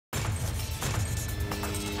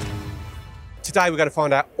Today we're going to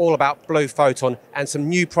find out all about Blue Photon and some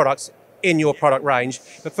new products in your product range.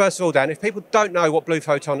 But first of all, Dan, if people don't know what Blue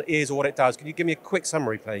Photon is or what it does, can you give me a quick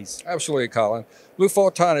summary, please? Absolutely, Colin. Blue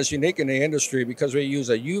Photon is unique in the industry because we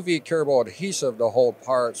use a UV curable adhesive to hold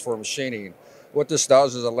parts for machining. What this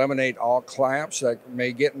does is eliminate all clamps that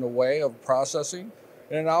may get in the way of processing,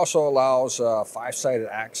 and it also allows five-sided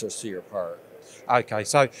access to your part. Okay,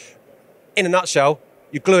 so in a nutshell,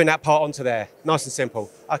 you're gluing that part onto there, nice and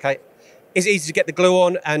simple. Okay, is it easy to get the glue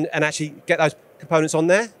on and actually get those components on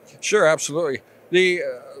there? Sure, absolutely.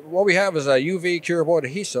 What we have is a UV curable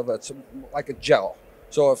adhesive that's like a gel.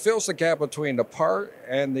 So it fills the gap between the part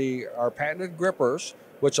and our patented grippers,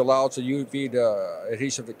 which allows the UV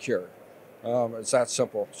adhesive to cure. It's that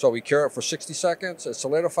simple. So we cure it for 60 seconds, it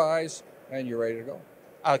solidifies, and you're ready to go.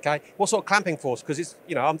 Okay, what sort of clamping force? Because it's,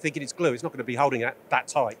 I'm thinking it's glue, it's not going to be holding it that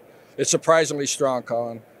tight. It's surprisingly strong,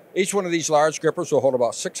 Colin. Each one of these large grippers will hold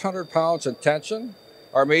about 600 pounds in tension.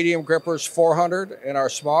 Our medium grippers, 400, and our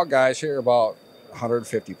small guys here about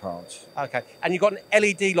 150 pounds. Okay, and you've got an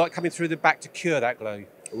LED light coming through the back to cure that glue?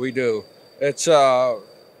 We do. That's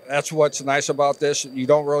what's nice about this. You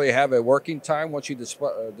don't really have a working time once you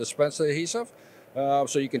dispense the adhesive,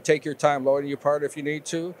 so you can take your time loading your part if you need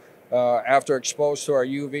to. After exposed to our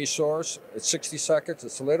UV source, it's 60 seconds, it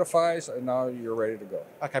solidifies, and now you're ready to go.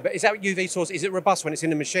 Okay, but is that UV source, is it robust when it's in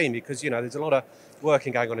the machine? Because, there's a lot of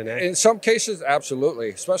working going on in there. In some cases,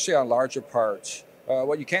 absolutely, especially on larger parts.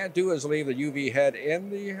 What you can't do is leave the UV head in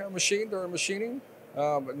the machine during machining,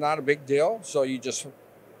 but not a big deal. So you just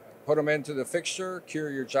put them into the fixture, cure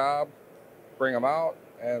your job, bring them out,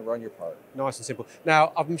 and run your part. Nice and simple.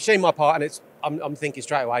 Now, I've machined my part, and I'm thinking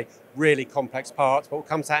straight away, really complex parts, but we'll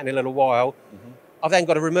come to that in a little while. I've then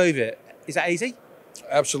got to remove it. Is that easy?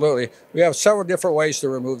 Absolutely. We have several different ways to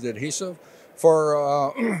remove the adhesive.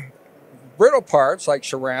 For brittle parts like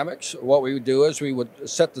ceramics, what we would do is we would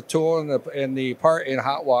set the tool and the part in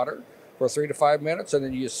hot water for 3 to 5 minutes, and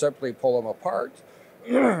then you simply pull them apart.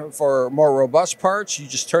 For more robust parts, you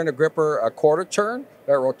just turn the gripper a quarter turn.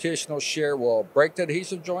 That rotational shear will break the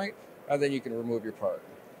adhesive joint, and then you can remove your part.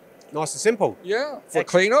 Nice and simple. Yeah. For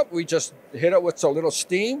cleanup, we just hit it with a little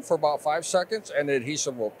steam for about 5 seconds, and the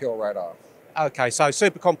adhesive will peel right off. Okay, so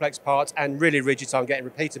super complex parts and really rigid, so I'm getting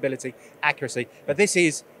repeatability, accuracy. But this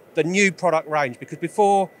is the new product range, because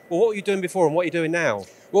before, what were you doing before and what are you doing now?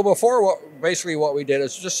 Well, before, basically what we did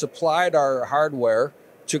is just supplied our hardware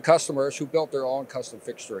to customers who built their own custom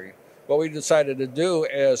fixturing. What we decided to do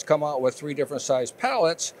is come out with 3 different size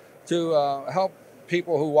pallets to help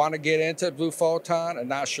people who want to get into Blue Photon and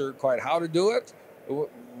not sure quite how to do it.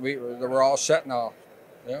 We're all set now.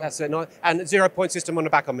 Yeah. That's it. And 0-point system on the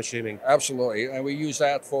back, I'm assuming. Absolutely, and we use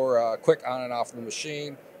that for quick on and off the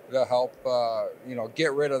machine to help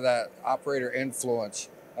get rid of that operator influence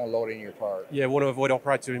on loading your part. Yeah, want to avoid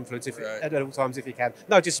operator influence at all times if you can.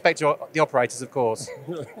 No disrespect to the operators, of course.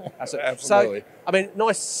 Absolutely. So,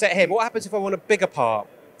 nice set here. But what happens if I want a bigger part?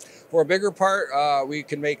 For a bigger part, we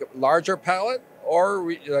can make a larger pallet,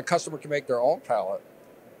 or the customer can make their own pallet.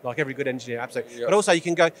 Like every good engineer, absolutely. Yes. But also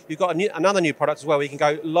you've got another new product as well where you can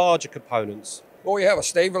go larger components. Well, we have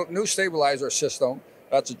a new stabilizer system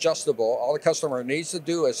that's adjustable. All the customer needs to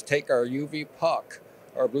do is take our UV puck,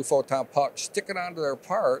 our Blue Photon puck, stick it onto their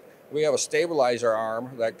part. We have a stabilizer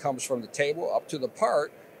arm that comes from the table up to the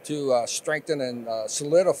part to strengthen and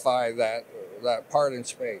solidify that part in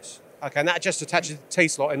space. Okay, and that just attaches the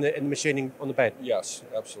T-slot in the machining on the bed? Yes,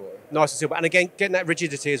 absolutely. Nice and simple. And again, getting that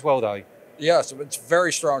rigidity as well, though? Yes, it's a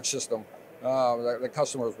very strong system. The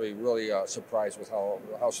customers will be really surprised with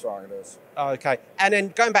how strong it is. Okay, and then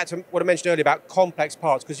going back to what I mentioned earlier about complex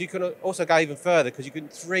parts, because you can also go even further, because you can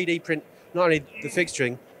 3D print not only the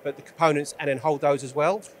fixturing, but the components and then hold those as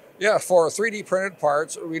well? Yeah, for 3D printed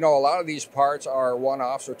parts, we know a lot of these parts are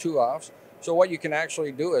one-offs or two-offs. So what you can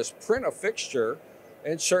actually do is print a fixture,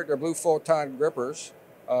 insert the Blue Photon grippers,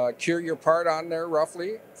 cure your part on there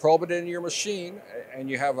roughly, probe it into your machine, and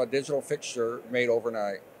you have a digital fixture made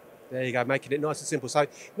overnight. There you go, making it nice and simple. So,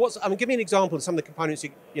 give me an example of some of the components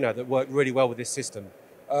that work really well with this system.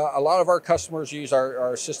 A lot of our customers use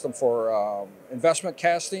our system for investment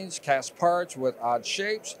castings, cast parts with odd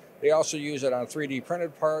shapes. They also use it on 3D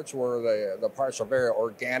printed parts where the parts are very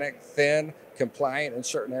organic, thin, compliant in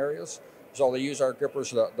certain areas. So they use our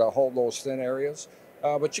grippers to hold those thin areas.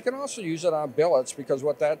 But you can also use it on billets, because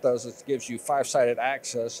what that does is it gives you five-sided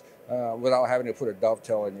access without having to put a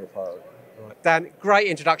dovetail in your part. Right. Dan, great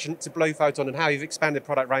introduction to Blue Photon and how you've expanded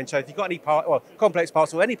product range. So if you've got any complex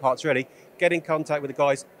parts or any parts really, get in contact with the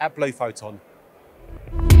guys at Blue Photon.